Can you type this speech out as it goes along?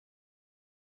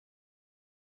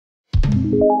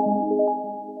Hi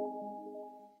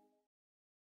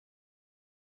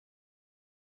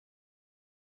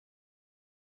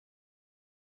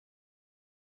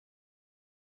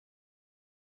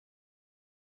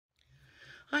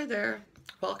there.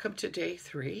 Welcome to day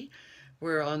 3.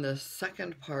 We're on the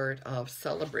second part of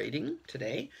celebrating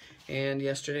today. And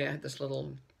yesterday I had this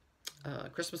little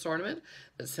Christmas ornament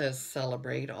that says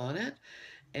celebrate on it.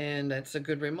 And that's a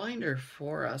good reminder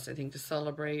for us, I think, to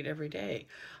celebrate every day.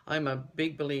 I'm a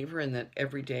big believer in that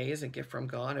every day is a gift from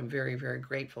God. I'm very, very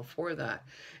grateful for that.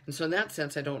 And so in that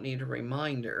sense, I don't need a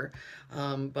reminder.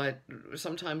 But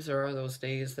sometimes there are those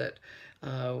days that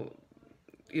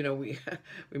we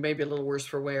we may be a little worse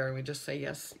for wear, and we just say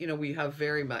yes, we have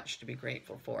very much to be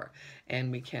grateful for, and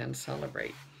we can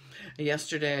celebrate.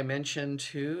 Yesterday I mentioned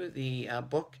too the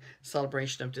book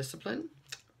Celebration of Discipline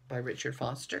by Richard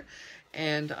Foster,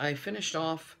 and I finished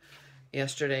off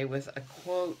yesterday with a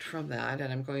quote from that,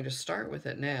 and I'm going to start with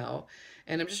it now,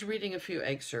 and I'm just reading a few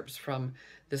excerpts from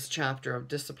this chapter of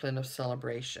Discipline of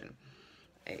Celebration.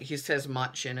 He says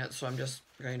much in it, so I'm just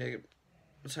going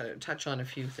to touch on a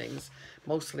few things,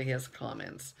 mostly his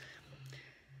comments.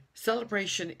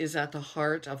 Celebration is at the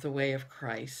heart of the way of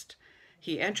Christ.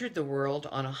 He entered the world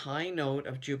on a high note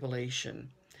of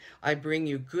jubilation. I bring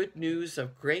you good news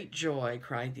of great joy,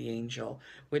 cried the angel,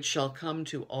 which shall come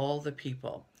to all the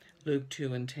people. Luke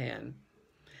 2:10.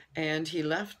 And he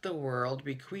left the world,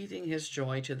 bequeathing his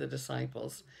joy to the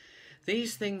disciples.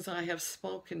 These things I have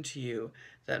spoken to you,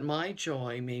 that my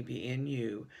joy may be in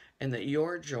you, and that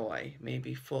your joy may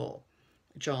be full.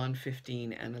 John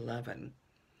 15:11.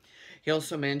 He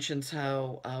also mentions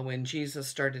how when Jesus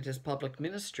started his public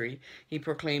ministry, he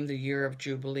proclaimed the year of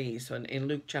Jubilee. So in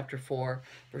Luke chapter 4,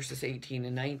 verses 18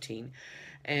 and 19.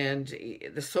 And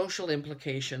the social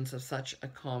implications of such a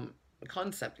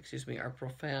concept, are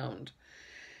profound.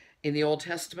 In the Old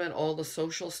Testament, all the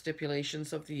social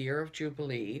stipulations of the year of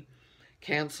Jubilee,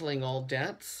 canceling all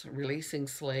debts, releasing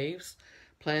slaves,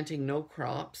 planting no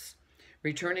crops,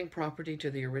 returning property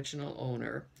to the original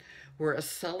owner, were a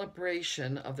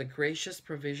celebration of the gracious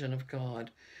provision of God.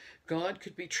 God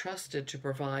could be trusted to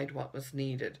provide what was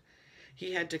needed.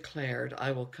 He had declared,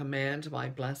 I will command my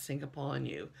blessing upon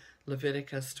you,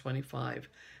 Leviticus 25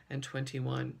 and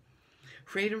 21.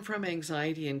 Freedom from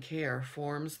anxiety and care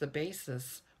forms the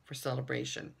basis for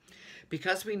celebration.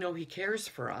 Because we know he cares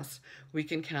for us, we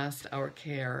can cast our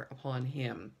care upon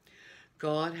him.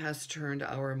 God has turned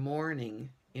our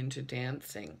mourning into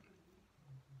dancing.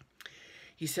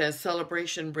 He says,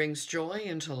 celebration brings joy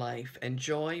into life, and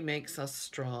joy makes us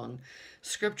strong.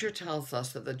 Scripture tells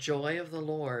us that the joy of the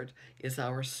Lord is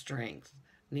our strength.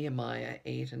 Nehemiah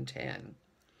 8 and 10.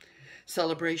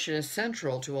 Celebration is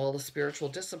central to all the spiritual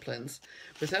disciplines.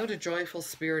 Without a joyful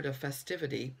spirit of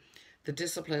festivity, the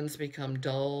disciplines become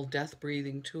dull,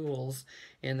 death-breathing tools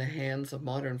in the hands of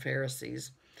modern Pharisees.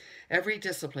 Every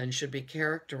discipline should be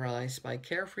characterized by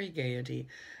carefree gaiety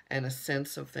and a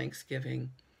sense of thanksgiving.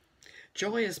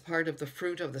 Joy is part of the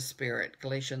fruit of the Spirit,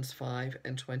 Galatians 5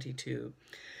 and 22.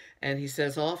 And he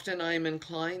says, often I am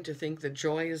inclined to think that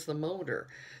joy is the motor,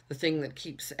 the thing that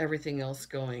keeps everything else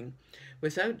going.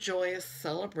 Without joyous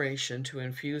celebration to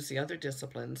infuse the other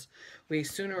disciplines, we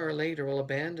sooner or later will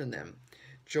abandon them.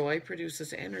 Joy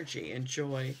produces energy, and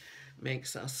joy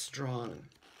makes us strong.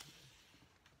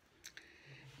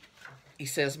 He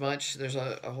says much. There's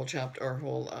a whole chapter, or a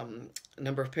whole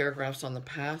number of paragraphs on the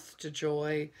path to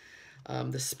joy,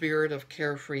 the spirit of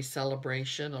carefree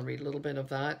celebration. I'll read a little bit of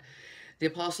that. The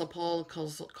Apostle Paul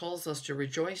calls us to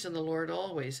rejoice in the Lord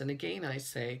always. And again I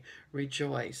say,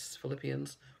 rejoice.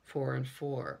 Philippians 4 and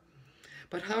 4.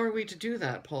 But how are we to do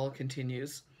that? Paul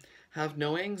continues. Have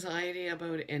no anxiety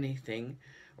about anything,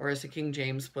 or as the King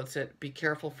James puts it, be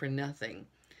careful for nothing.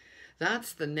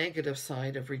 That's the negative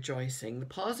side of rejoicing. The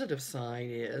positive side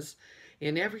is,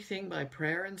 in everything by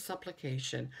prayer and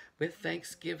supplication with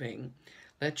thanksgiving,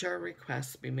 let your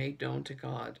requests be made known to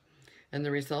God. And the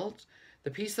result?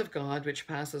 The peace of God, which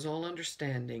passes all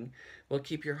understanding, will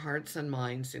keep your hearts and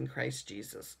minds in Christ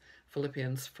Jesus.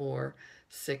 Philippians 4,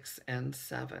 6, and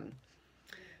 7.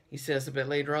 He says a bit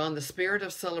later on, the spirit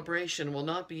of celebration will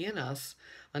not be in us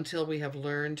until we have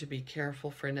learned to be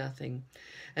careful for nothing.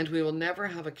 And we will never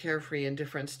have a carefree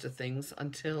indifference to things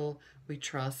until we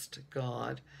trust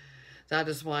God. That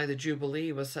is why the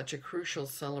Jubilee was such a crucial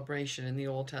celebration in the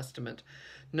Old Testament.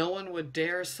 No one would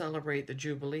dare celebrate the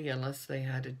Jubilee unless they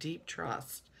had a deep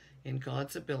trust in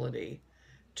God's ability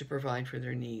to provide for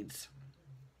their needs.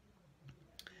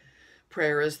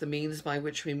 Prayer is the means by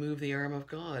which we move the arm of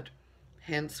God.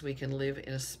 Hence, we can live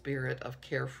in a spirit of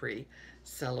carefree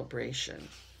celebration.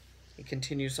 He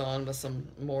continues on with some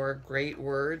more great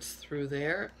words through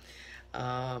there.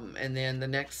 And then the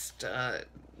next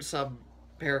sub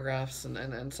paragraphs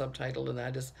and subtitle of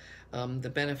that is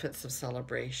the benefits of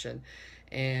celebration.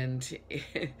 And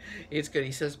it's good.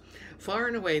 He says, far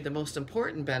and away, the most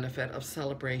important benefit of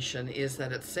celebration is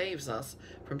that it saves us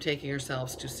from taking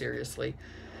ourselves too seriously.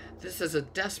 This is a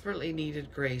desperately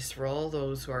needed grace for all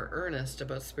those who are earnest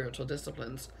about spiritual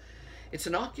disciplines. It's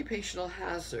an occupational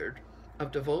hazard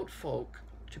of devout folk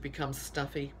to become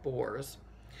stuffy bores.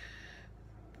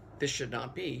 This should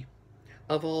not be.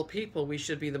 Of all people, we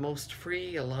should be the most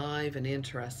free, alive, and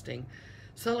interesting.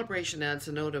 Celebration adds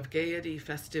a note of gaiety,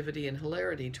 festivity, and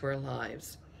hilarity to our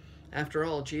lives. After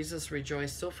all, Jesus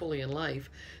rejoiced so fully in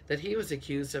life that he was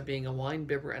accused of being a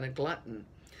wine-bibber and a glutton.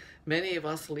 Many of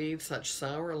us lead such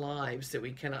sour lives that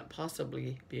we cannot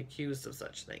possibly be accused of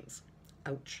such things.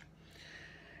 Ouch.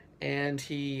 And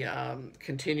he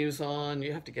continues on.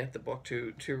 You have to get the book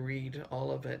to read all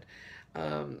of it.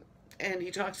 And he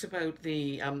talks about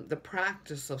the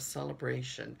practice of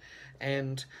celebration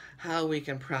and how we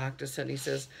can practice it. And he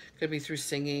says it could be through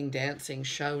singing, dancing,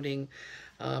 shouting.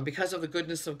 Because of the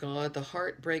goodness of God, the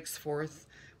heart breaks forth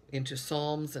into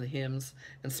psalms and hymns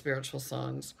and spiritual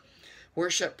songs.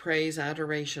 Worship, praise,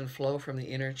 adoration flow from the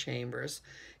inner chambers.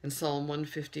 In Psalm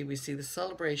 150, we see the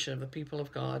celebration of the people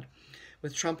of God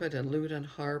with trumpet and lute and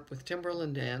harp, with timbrel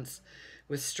and dance,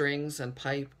 with strings and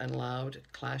pipe and loud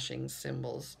clashing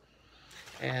cymbals.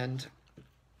 And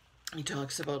he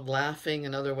talks about laughing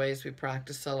and other ways we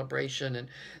practice celebration, and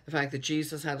the fact that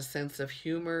Jesus had a sense of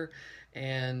humor,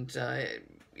 and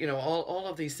all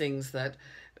of these things that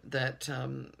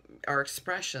are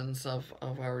expressions of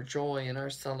our joy and our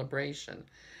celebration.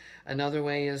 Another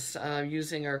way is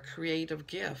using our creative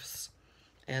gifts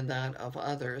and that of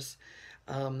others,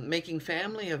 making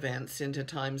family events into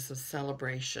times of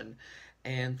celebration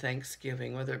and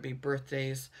Thanksgiving, whether it be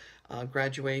birthdays,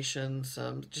 graduations,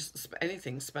 just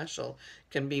anything special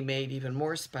can be made even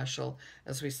more special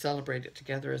as we celebrate it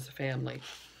together as a family.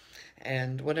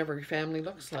 And whatever your family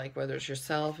looks like, whether it's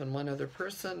yourself and one other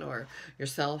person, or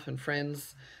yourself and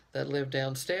friends that live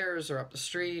downstairs or up the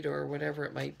street, or whatever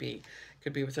it might be. It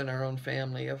could be within our own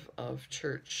family of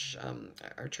church,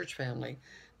 our church family,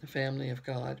 the family of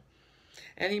God.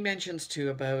 And he mentions too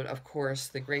about, of course,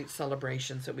 the great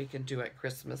celebrations that we can do at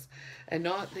Christmas, and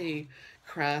not the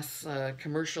crass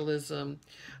commercialism,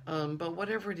 but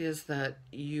whatever it is that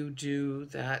you do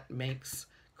that makes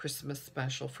Christmas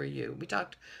special for you. We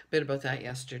talked a bit about that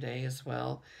yesterday as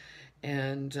well.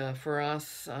 And for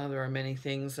us, there are many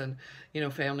things, and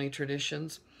family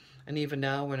traditions. And even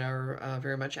now, when our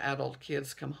very much adult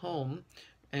kids come home,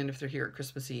 and if they're here at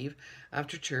Christmas Eve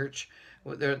after church,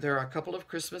 there are a couple of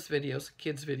Christmas videos,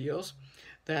 kids videos,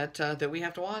 that we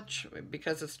have to watch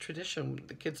because it's tradition.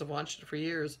 The kids have watched it for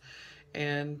years,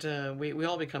 and we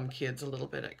all become kids a little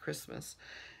bit at Christmas.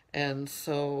 And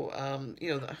so,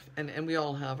 and we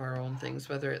all have our own things,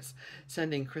 whether it's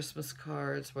sending Christmas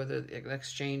cards, whether an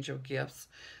exchange of gifts,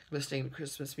 listening to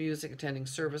Christmas music, attending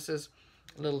services.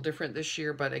 A little different this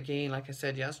year, but again, like I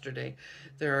said yesterday,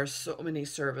 there are so many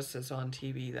services on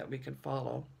TV that we can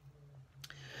follow.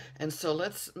 And so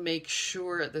let's make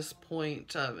sure at this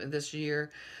point in this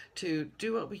year to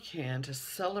do what we can to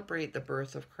celebrate the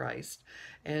birth of Christ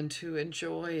and to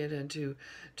enjoy it, and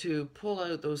to pull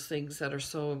out those things that are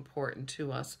so important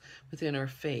to us within our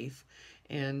faith,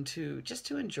 and to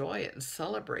enjoy it and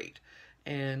celebrate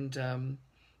and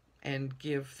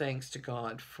give thanks to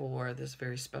God for this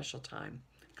very special time.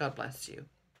 God bless you.